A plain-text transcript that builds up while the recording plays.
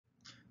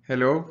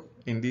Hello,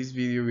 in this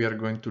video we are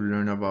going to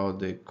learn about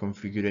the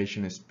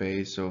configuration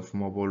space of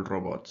mobile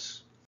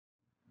robots.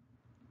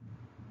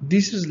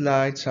 These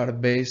slides are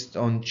based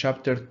on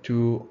chapter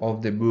 2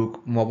 of the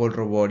book Mobile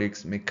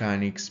Robotics,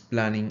 Mechanics,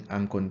 Planning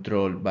and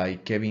Control by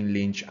Kevin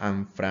Lynch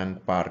and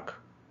Frank Park.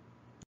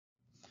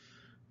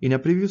 In a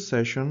previous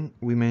session,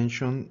 we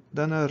mentioned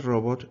that a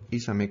robot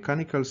is a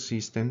mechanical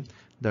system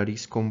that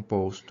is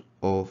composed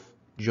of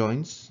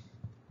joints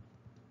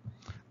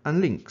and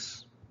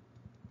links.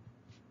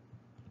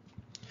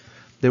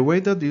 The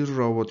way that this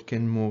robot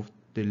can move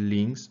the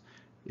links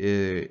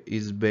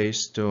is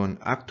based on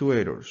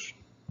actuators.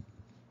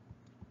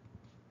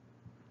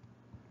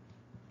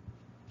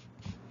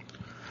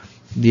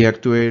 The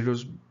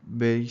actuators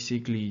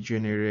basically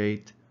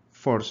generate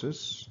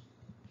forces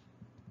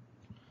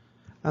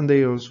and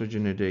they also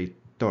generate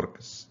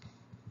torques.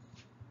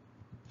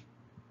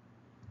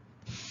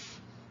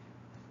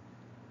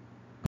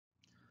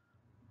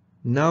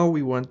 Now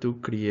we want to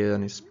create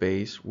a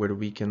space where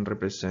we can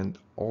represent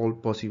all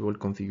possible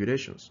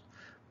configurations.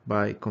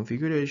 By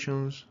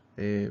configurations,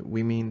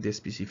 we mean the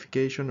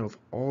specification of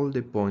all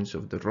the points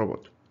of the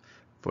robot.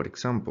 For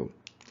example,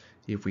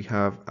 if we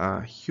have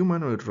a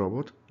humanoid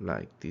robot,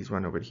 like this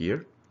one over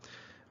here,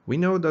 we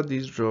know that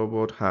this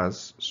robot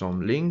has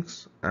some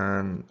links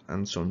and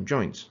some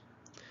joints.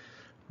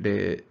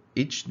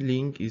 Each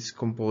link is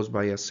composed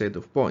by a set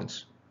of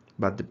points,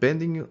 but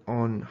depending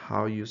on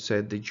how you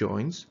set the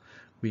joints,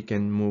 we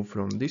can move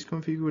from this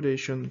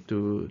configuration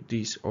to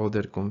this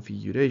other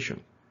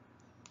configuration.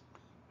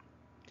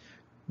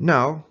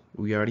 Now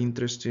we are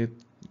interested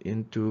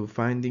into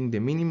finding the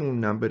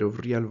minimum number of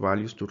real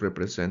values to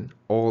represent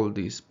all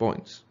these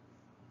points.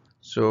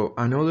 So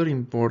another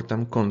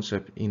important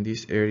concept in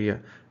this area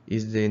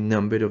is the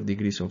number of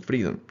degrees of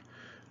freedom,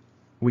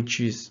 which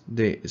is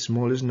the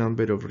smallest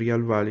number of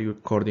real value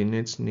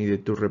coordinates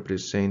needed to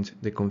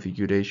represent the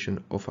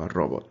configuration of a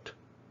robot.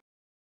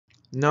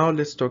 Now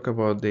let's talk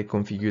about the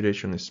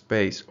configuration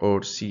space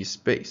or C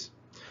space,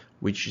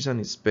 which is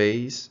a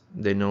space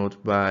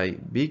denoted by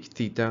big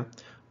theta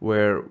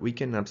where we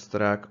can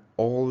abstract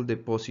all the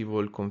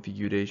possible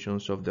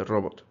configurations of the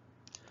robot.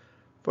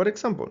 For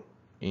example,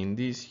 in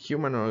this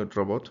humanoid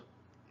robot,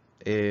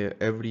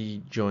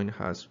 every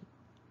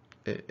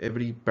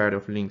pair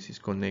of links is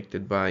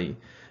connected by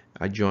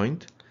a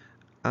joint,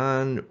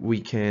 and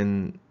we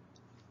can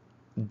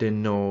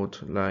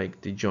denote like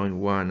the joint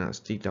 1 as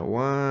theta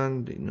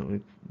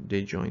 1,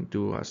 the joint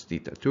 2 as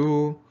theta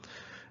 2,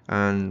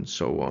 and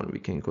so on. We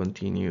can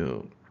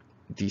continue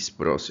this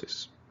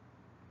process.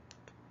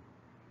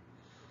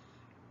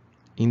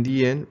 In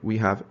the end, we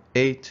have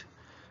 8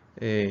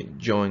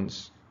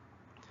 joints.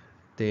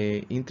 The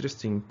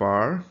interesting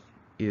part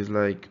is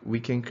like we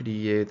can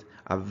create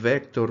a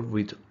vector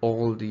with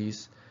all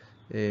these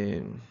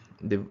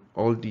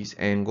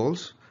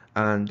angles,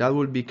 and that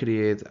will be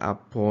create a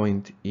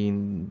point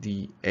in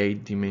the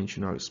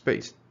 8-dimensional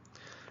space,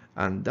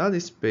 and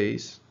that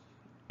space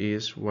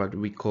is what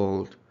we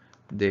call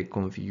the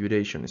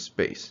configuration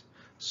space.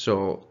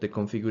 So the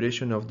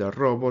configuration of the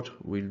robot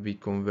will be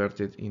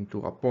converted into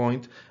a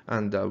point,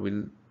 and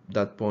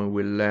that point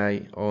will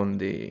lie on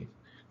the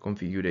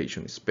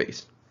configuration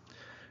space.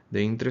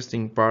 The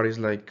interesting part is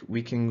like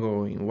we can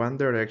go in one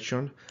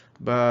direction,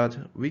 but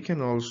we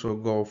can also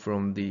go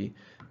from the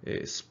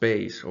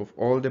space of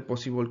all the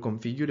possible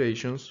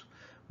configurations.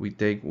 We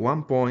take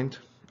one point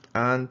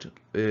and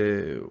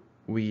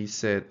we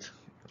set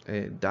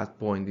that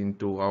point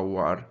into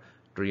our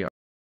real.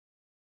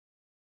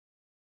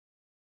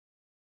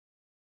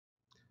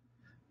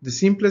 The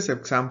simplest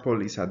example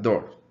is a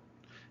door.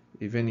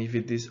 Even if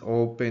it is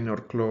open or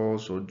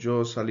closed or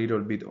just a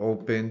little bit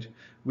opened,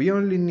 we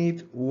only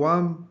need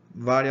one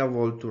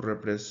variable to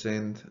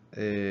represent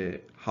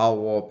how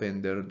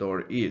open the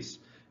door is.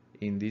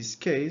 In this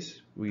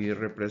case, we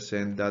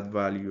represent that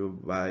value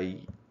by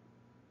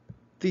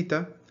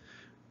theta,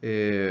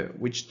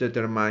 which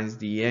determines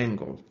the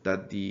angle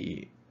that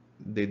the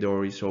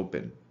door is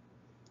open.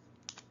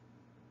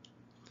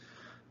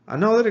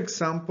 Another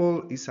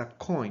example is a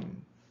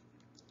coin.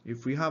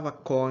 If we have a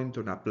coin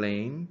on a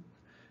plane,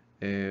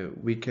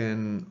 we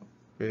can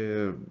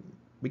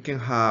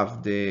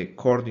have the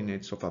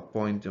coordinates of a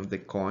point of the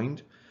coin,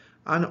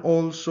 and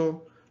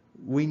also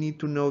we need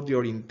to know the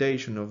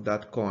orientation of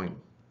that coin.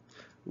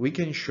 We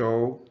can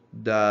show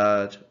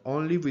that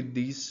only with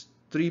these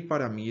 3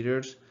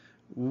 parameters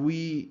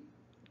we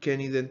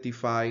can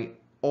identify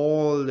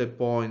all the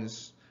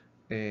points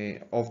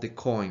of the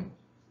coin.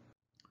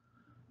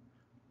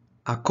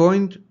 A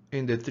coin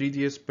in the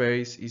 3D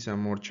space is a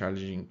more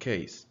challenging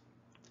case.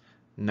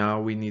 Now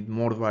we need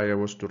more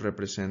variables to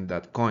represent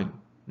that coin.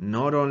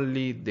 Not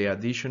only the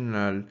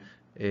additional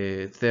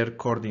third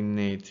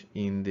coordinate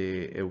in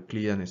the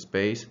Euclidean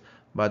space,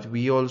 but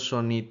we also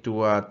need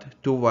to add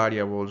 2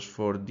 variables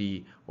for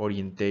the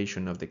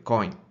orientation of the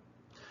coin.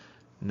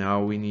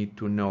 Now we need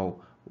to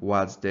know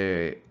what's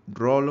the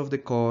roll of the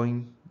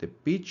coin, the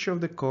pitch of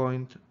the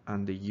coin,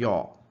 and the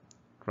yaw,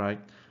 right?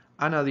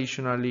 And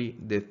additionally,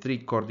 the 3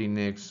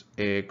 coordinates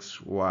x,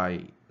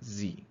 y,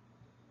 z.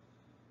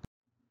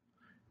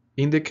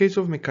 In the case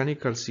of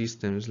mechanical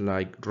systems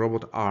like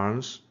robot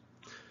arms,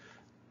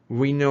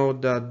 we know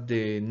that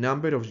the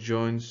number of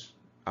joints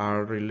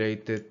are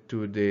related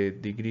to the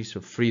degrees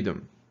of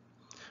freedom.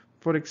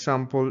 For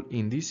example,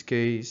 in this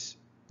case,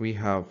 we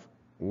have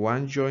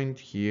one joint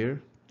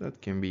here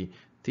that can be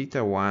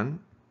theta 1,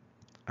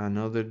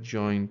 another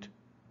joint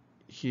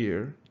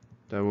here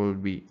that will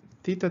be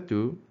theta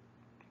 2,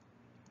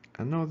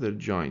 another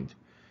joint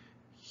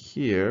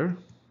here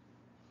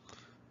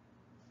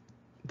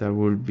that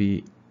will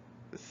be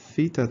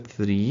theta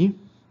 3,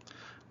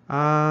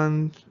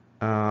 and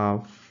a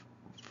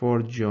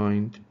fourth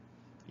joint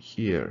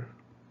here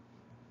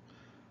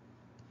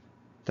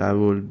that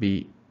will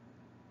be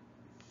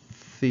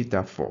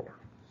theta 4.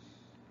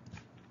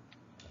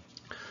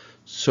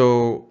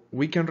 So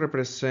we can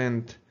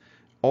represent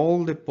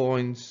all the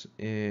points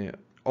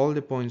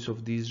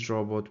of this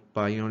robot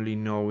by only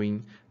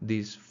knowing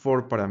these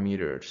 4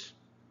 parameters.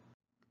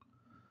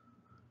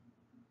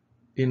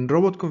 In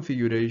robot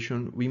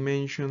configuration, we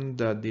mentioned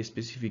that the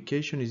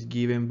specification is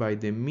given by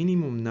the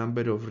minimum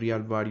number of real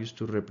values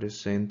to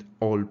represent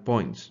all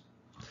points.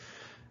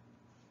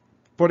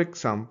 For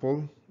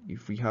example,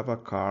 if we have a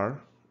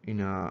car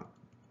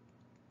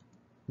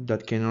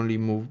that can only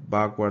move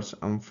backwards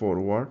and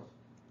forward,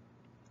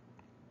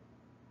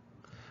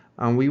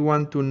 and we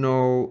want to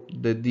know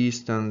the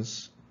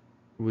distance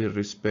with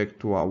respect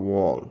to a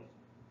wall,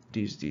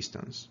 this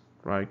distance,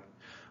 right?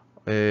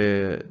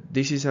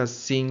 This is a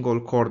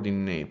single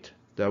coordinate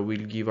that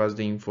will give us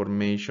the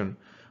information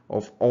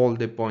of all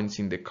the points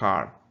in the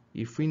car.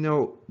 If we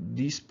know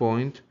this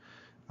point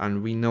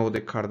and we know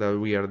the car that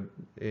we are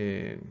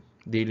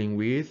dealing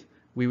with,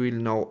 we will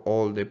know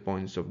all the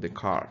points of the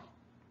car,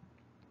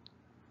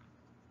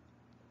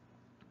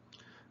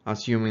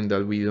 assuming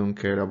that we don't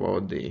care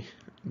about the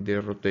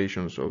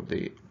rotations of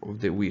the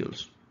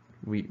wheels.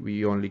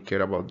 We only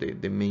care about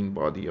the main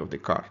body of the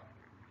car.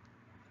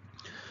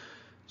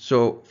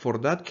 So for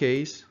that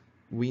case,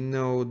 we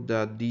know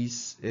that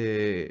this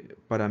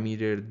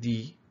parameter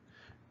d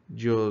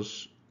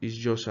is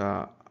just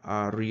a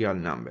real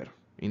number.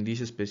 In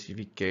this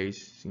specific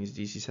case, since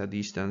this is a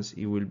distance,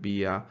 it will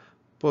be a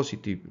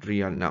positive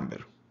real number.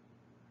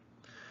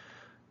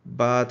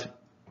 But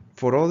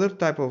for other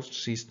type of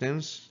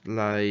systems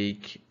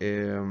like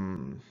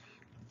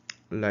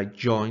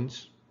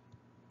joints,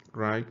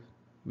 right?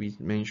 We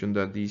mentioned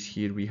that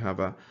here we have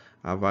a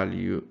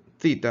value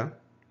theta.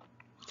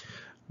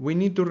 We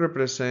need to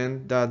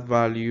represent that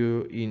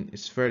value in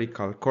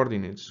spherical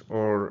coordinates,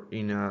 or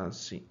in a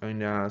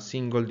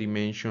single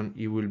dimension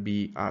it will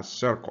be a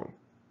circle,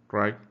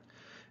 right?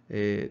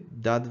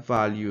 That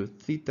value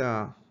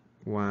theta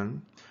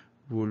 1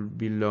 will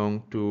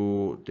belong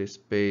to the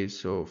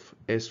space of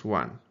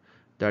S1,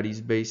 that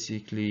is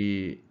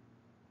basically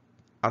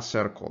a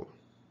circle.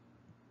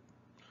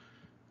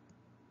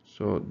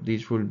 So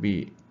this will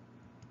be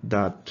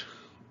that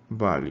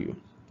value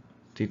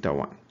theta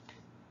 1.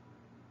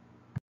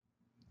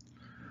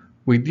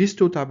 With these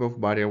two types of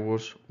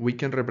variables, we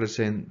can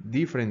represent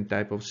different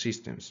types of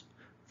systems.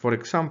 For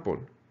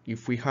example,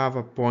 if we have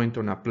a point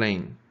on a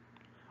plane,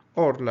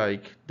 or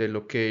like the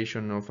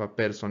location of a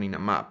person in a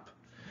map,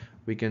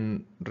 we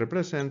can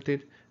represent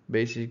it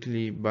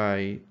basically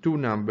by two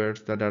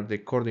numbers that are the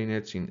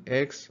coordinates in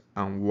x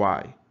and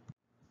y.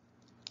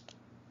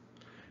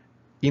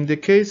 In the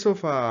case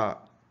of a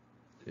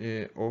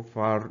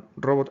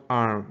robot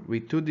arm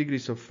with 2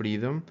 degrees of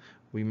freedom,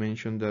 we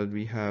mentioned that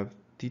we have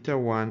theta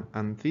 1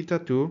 and theta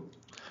 2.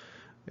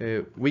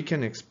 We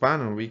can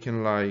expand, and we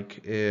can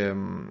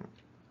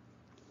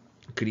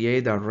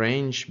create a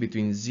range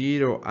between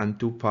 0 and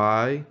 2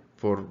 pi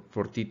for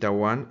theta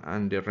 1,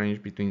 and the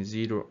range between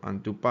 0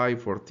 and 2 pi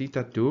for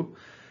theta 2.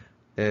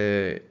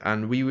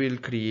 And we will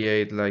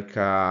create like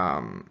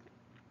a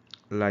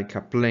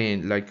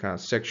plane, like a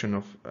subsection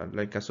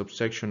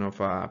of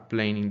a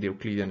plane in the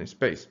Euclidean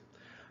space.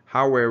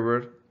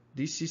 However,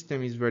 this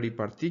system is very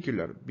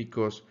particular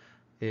because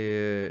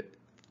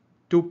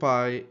 2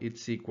 pi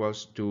is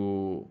equals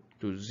to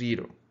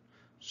 0.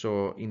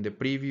 So in the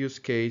previous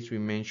case, we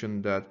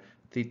mentioned that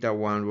theta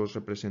 1 was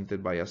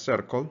represented by a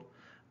circle.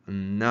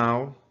 And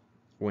now,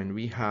 when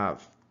we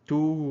have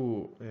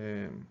two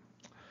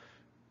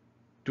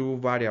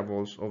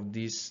variables of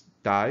this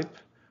type,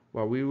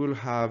 what we will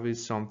have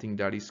is something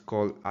that is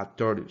called a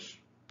torus.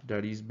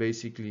 That is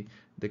basically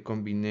the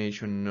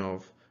combination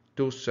of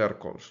two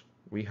circles.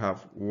 We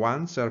have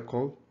one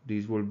circle,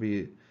 this will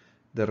be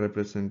the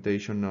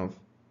representation of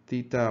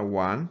theta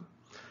 1,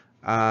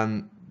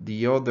 and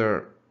the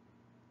other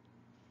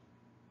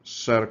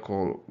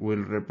circle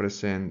will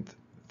represent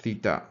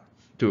theta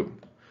 2.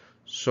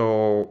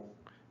 So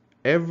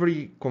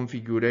every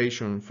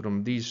configuration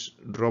from this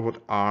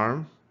robot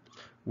arm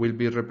will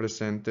be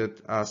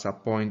represented as a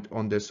point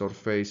on the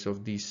surface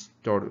of this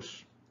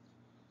torus.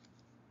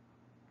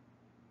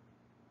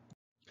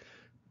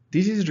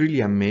 This is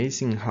really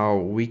amazing how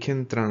we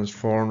can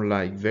transform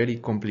like very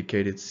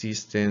complicated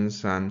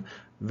systems and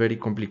very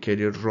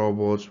complicated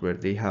robots where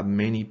they have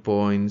many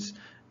points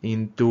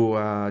into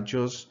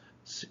just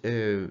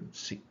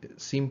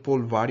simple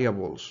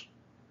variables,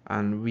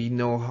 and we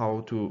know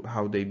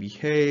how they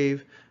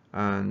behave,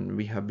 and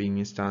we have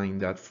been studying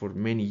that for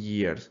many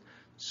years.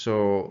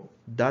 So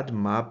that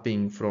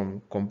mapping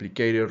from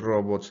complicated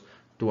robots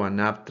to an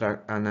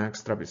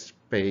abstract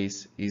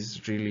space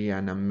is really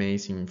an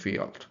amazing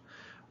field.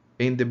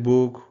 In the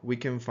book, we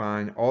can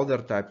find other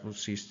types of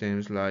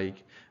systems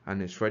like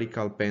an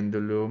spherical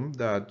pendulum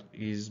that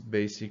is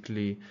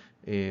basically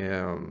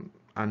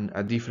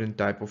a different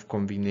type of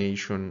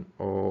combination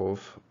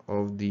of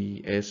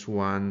the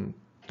S1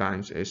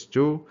 times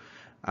S2.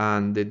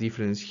 And the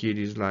difference here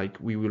is like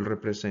we will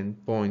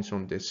represent points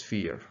on the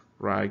sphere,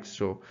 right?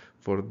 So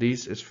for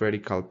this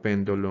spherical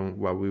pendulum,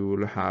 what we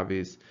will have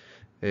is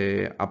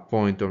a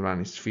point on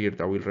a sphere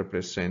that will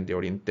represent the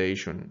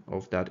orientation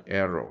of that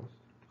arrow.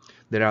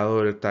 There are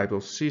other type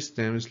of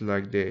systems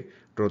like the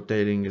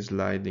rotating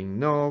sliding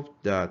knob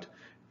that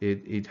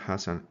it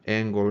has an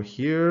angle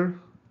here,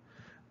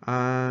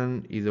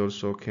 and it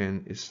also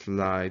can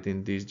slide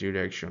in this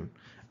direction.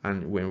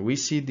 And when we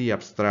see the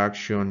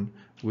abstraction,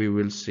 we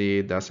will see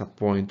it as a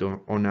point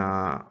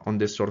on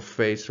the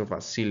surface of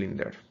a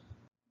cylinder.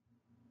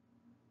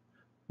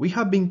 We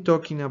have been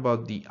talking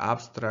about the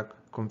abstract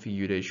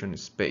configuration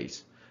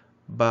space,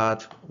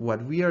 but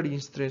what we are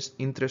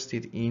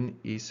interested in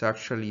is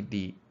actually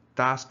the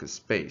task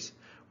space,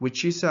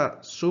 which is a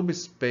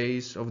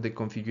subspace of the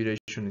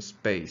configuration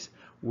space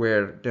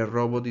where the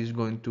robot is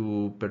going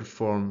to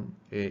perform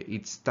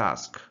its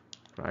task,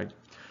 right?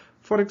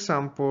 For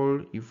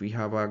example, if we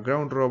have a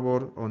ground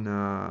robot on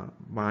a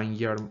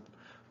vineyard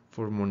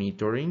for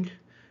monitoring,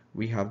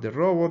 we have the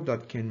robot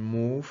that can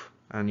move,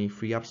 and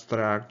if we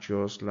abstract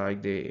just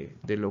like the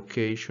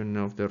location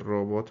of the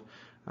robot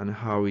and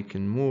how it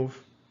can move,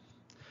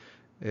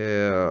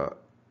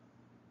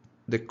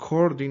 the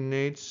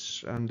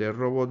coordinates and the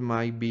robot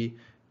might be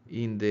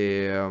in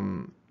the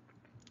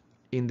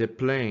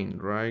plane,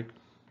 right?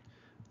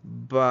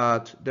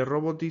 But the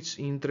robot is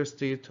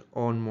interested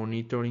on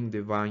monitoring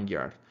the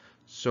vineyard.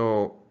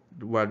 So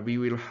what we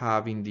will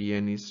have in the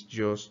end is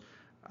just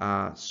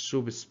a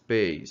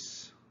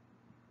subspace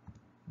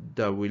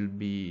that will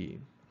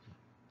be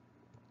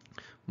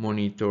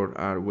monitored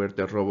where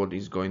the robot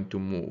is going to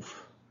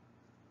move.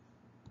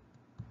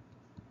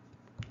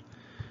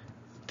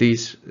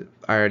 This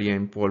area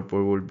in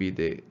purple will be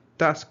the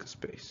task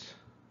space.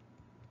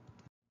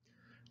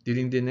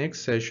 During the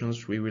next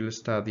sessions, we will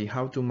study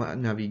how to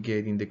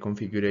navigate in the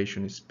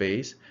configuration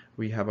space.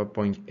 We have a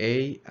point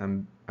A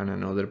and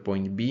another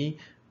point B.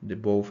 They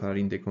both are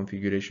in the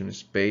configuration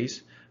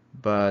space,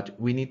 but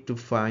we need to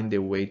find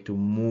a way to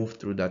move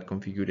through that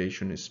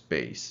configuration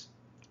space.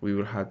 We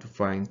will have to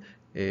find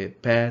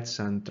paths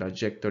and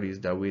trajectories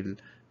that will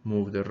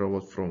move the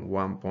robot from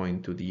one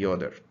point to the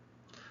other.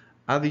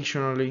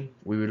 Additionally,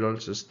 we will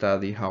also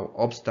study how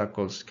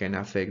obstacles can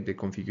affect the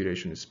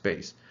configuration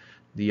space.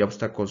 The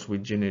obstacles will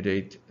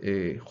generate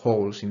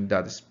holes in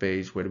that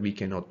space where we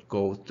cannot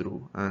go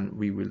through, and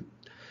we will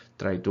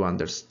try to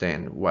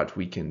understand what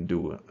we can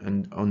do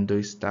on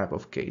this type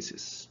of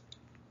cases.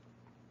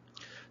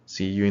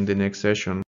 See you in the next session.